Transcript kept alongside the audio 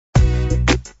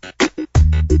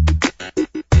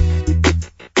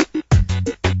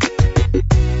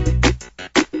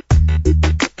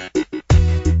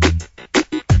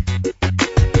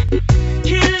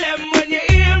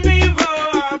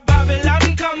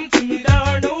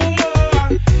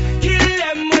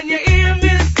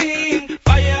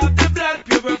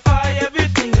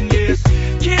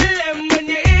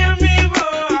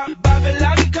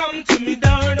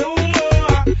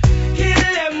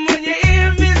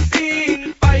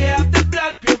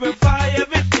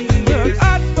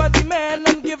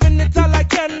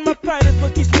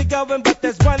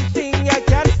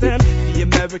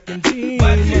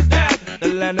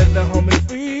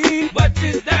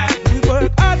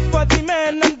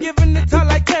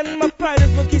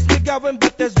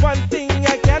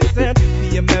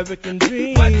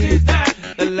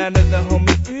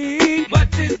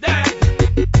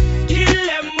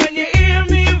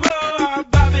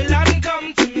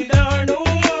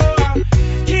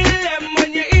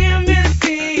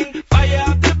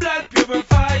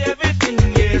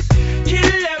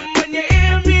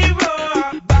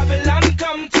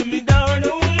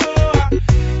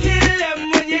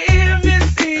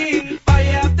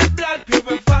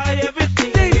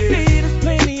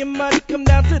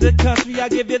I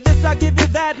give you this, I give you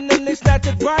that, and then they snatch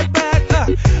it right back.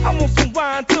 I want some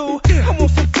wine too, I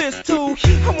want some fish too,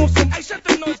 I want some. Hey, shut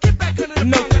the nose, get back under the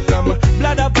notice. I'm a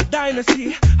blood of a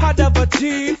dynasty, heart of a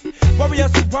chief.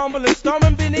 Warriors who rumble and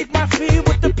storming beneath my feet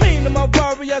with the pain of my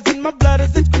warriors in my blood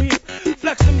as it creep.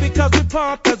 Flexing because we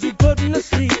pump as we put in the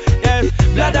sleep. Yes,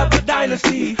 blood of a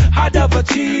dynasty, heart of a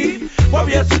chief.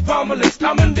 Warriors who rumble and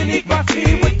storming beneath my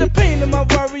feet with the pain of my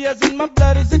warriors in my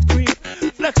blood as it creep.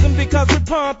 Flexing because we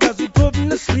pump as we put in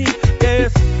the sleep.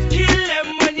 Yes, kill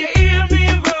them when you hear me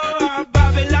roar.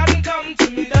 Babylon come to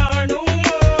me door no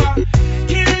more.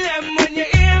 Kill them when you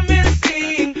hear me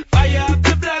sing. Fire up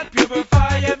the blood,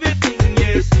 purify everything.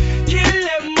 Yes, kill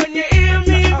them when you hear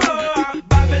me roar.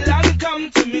 Babylon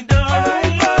come to me door no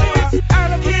more.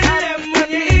 Kill them when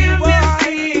you hear me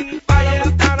sing. Fire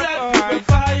up the blood,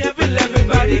 purify everything.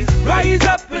 Everybody rise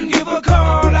up and give a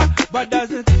call. But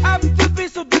does it have to be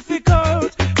so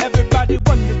difficult? Everybody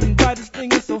wondering why this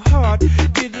thing is so hard.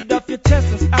 Get it off your chest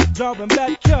and stop drawing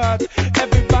back cards.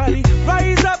 Everybody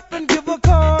rise up and give a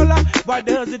call. Why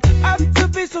does it have to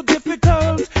be so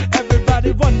difficult?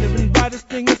 Everybody wondering why this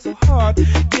thing is so hard.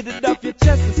 Get it off your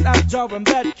chest and stop drawing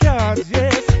back cards.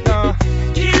 Yes,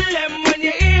 kill them when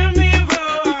you hear me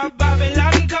roar.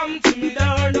 Babylon come to me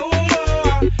door no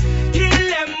more. Kill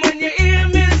them when you hear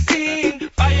me sing.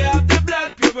 Fire up the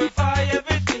blood, purify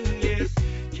everything. Yes.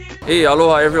 Hey,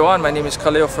 aloha everyone. My name is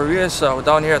Kaleo Farias. We're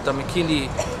down here at the McKinley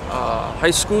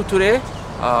High School today.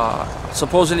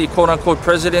 Supposedly, quote-unquote,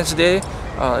 President's Day.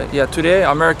 Today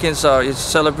Americans is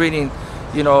celebrating,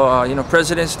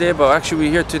 President's Day. But actually,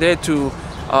 we're here today to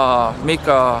make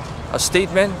a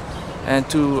statement and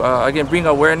to again bring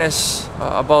awareness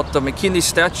about the McKinley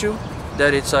statue.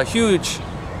 That it's a huge,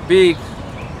 big,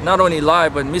 not only lie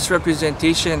but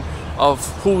misrepresentation of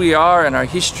who we are and our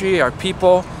history, our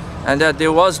people. And that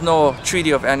there was no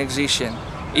treaty of annexation.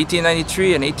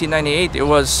 1893 and 1898, it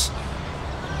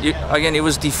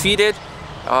was defeated,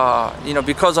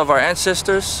 because of our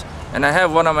ancestors. And I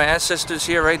have one of my ancestors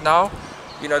here right now,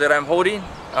 that I'm holding.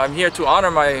 I'm here to honor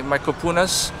my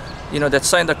kapunas, that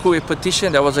signed the Ku'e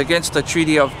petition that was against the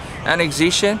treaty of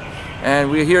annexation. And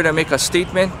we're here to make a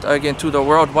statement again to the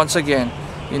world once again,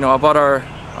 about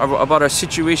our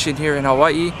situation here in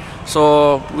Hawaii.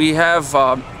 So we have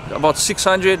about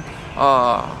 600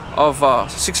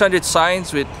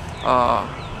 signs with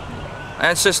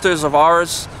ancestors of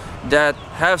ours that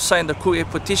have signed the Ku'e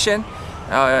petition.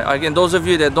 Again, those of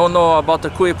you that don't know about the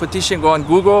Ku'e petition, go on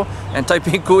Google and type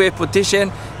in Ku'e petition,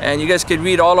 and you guys can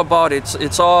read all about it.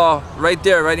 It's all right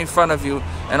there, right in front of you.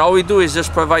 And all we do is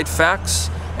just provide facts,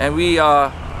 and we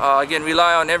again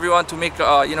rely on everyone to make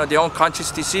their own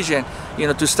conscious decision,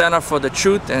 to stand up for the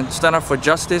truth and stand up for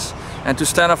justice and to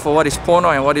stand up for what is pono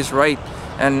and what is right.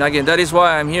 And again, that is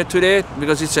why I'm here today,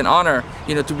 because it's an honor,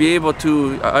 to be able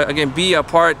to again be a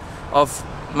part of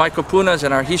my kapunas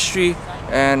and our history,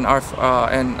 and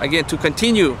again to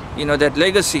continue, that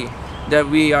legacy that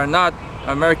we are not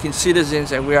American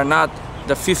citizens and we are not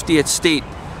the 50th state.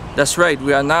 That's right,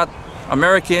 we are not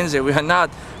Americans and we are not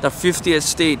the 50th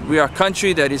state. We are a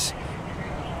country that is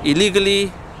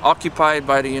illegally occupied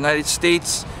by the United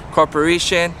States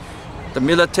corporation, the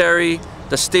military.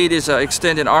 The state is an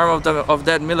extended arm of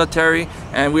that military,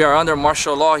 and we are under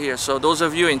martial law here. So those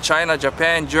of you in China,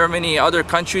 Japan, Germany, other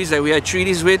countries that we had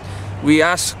treaties with, we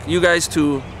ask you guys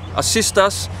to assist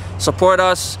us, support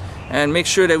us, and make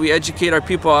sure that we educate our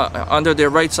people under their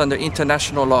rights under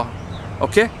international law.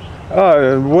 Okay?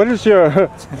 What is your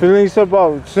feelings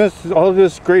about, since all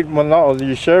this great knowledge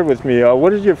you shared with me,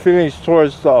 what is your feelings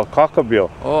towards the kakabil?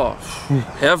 Oh,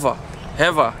 heva.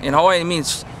 In Hawaii it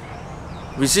means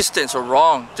resistance or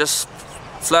wrong, just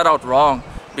flat out wrong,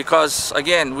 because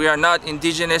again we are not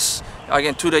indigenous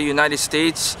again to the United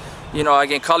States.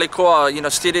 Again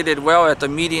Kalikoa stated it well at the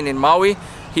meeting in Maui.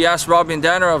 He asked Robin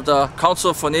Danner of the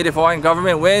Council for Native Hawaiian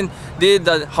Government, when did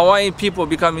the Hawaiian people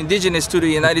become indigenous to the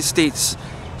United States?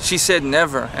 She said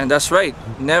never, and that's right,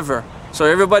 never. So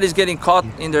everybody's getting caught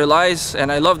in their lies,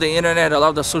 and I love the internet, I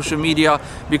love the social media,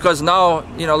 because now,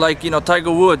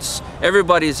 Tiger Woods,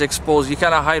 everybody is exposed. You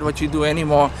cannot hide what you do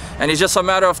anymore, and it's just a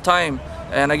matter of time.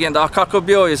 And again, the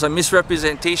Akakabil is a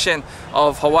misrepresentation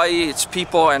of Hawaii, its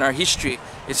people, and our history.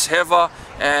 It's heva,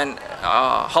 and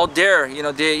how dare,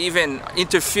 they even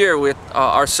interfere with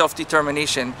our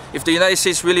self-determination. If the United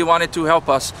States really wanted to help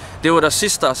us, they would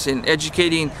assist us in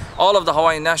educating all of the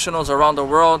Hawaiian nationals around the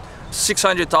world,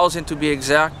 600,000 to be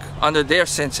exact, under their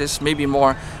census, maybe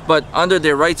more, but under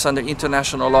their rights under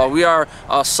international law. We are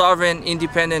a sovereign,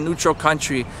 independent, neutral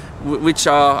country, which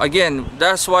again,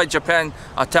 that's why Japan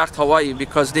attacked Hawaii,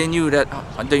 because they knew that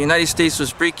the United States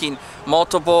was breaking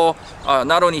multiple,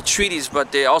 not only treaties,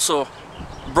 but they also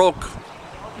broke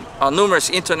numerous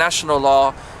international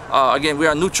law. Again, we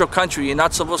are a neutral country. You're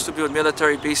not supposed to build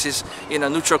military bases in a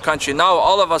neutral country. Now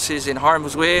all of us is in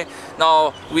harm's way.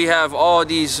 Now we have all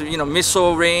these,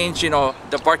 missile range,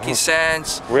 the Barkey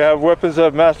Sands. We have weapons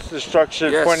of mass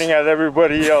destruction pointing at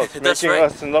everybody else, making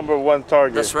us the #1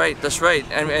 target. That's right, that's right.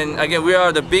 And again, we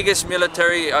are the biggest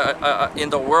military in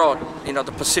the world,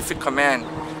 the Pacific Command.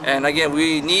 And again,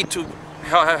 we need to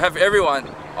have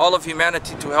everyone, all of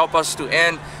humanity, to help us to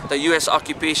end the U.S.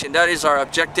 occupation. That is our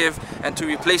objective, and to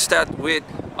replace that with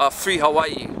free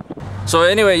Hawaii. So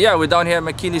anyway, yeah, we're down here at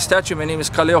McKinley statue. My name is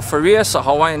Kaleo Farias, a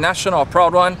Hawaiian national, a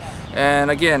proud one.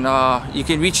 And again, you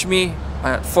can reach me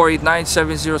at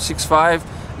 489-7065.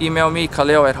 Email me,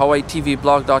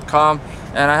 kaleo@hawaiitvblog.com.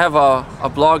 And I have a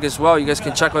blog as well. You guys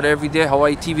can check out every day,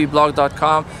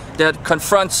 hawaiitvblog.com, that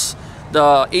confronts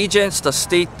the agents, the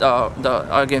state,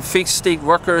 again, fake state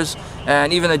workers,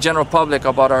 and even the general public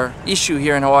about our issue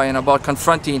here in Hawaii, and about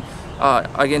confronting,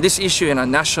 again, this issue in a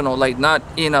national light, not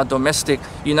in a domestic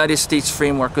United States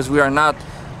framework, because we are not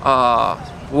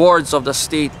wards of the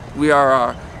state. We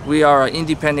are an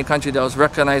independent country that was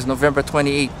recognized November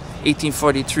 28,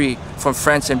 1843 from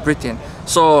France and Britain.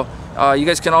 So you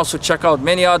guys can also check out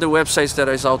many other websites that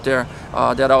is out there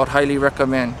that I would highly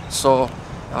recommend. So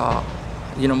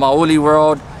Maoli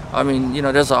World, I mean,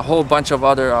 there's a whole bunch of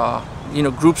other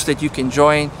groups that you can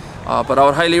join, but I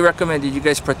would highly recommend that you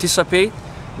guys participate,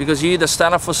 because you either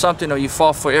stand up for something or you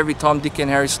fall for every Tom, Dick, and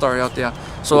Harry story out there.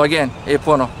 So again, e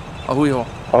pono, ahui ho.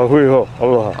 Ahui ho,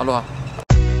 aloha. Aloha.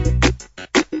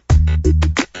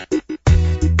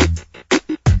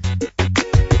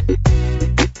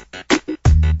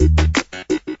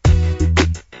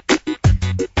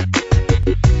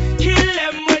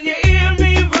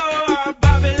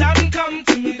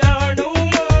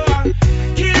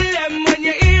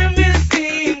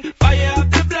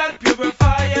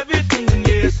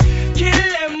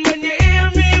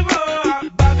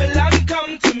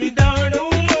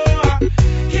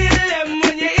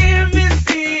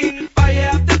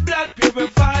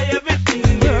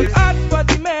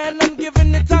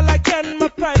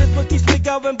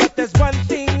 But there's one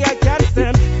thing I can't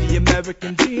stand, the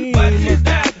American dream. What is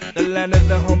that? The land of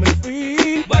the home and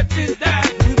free. What is that?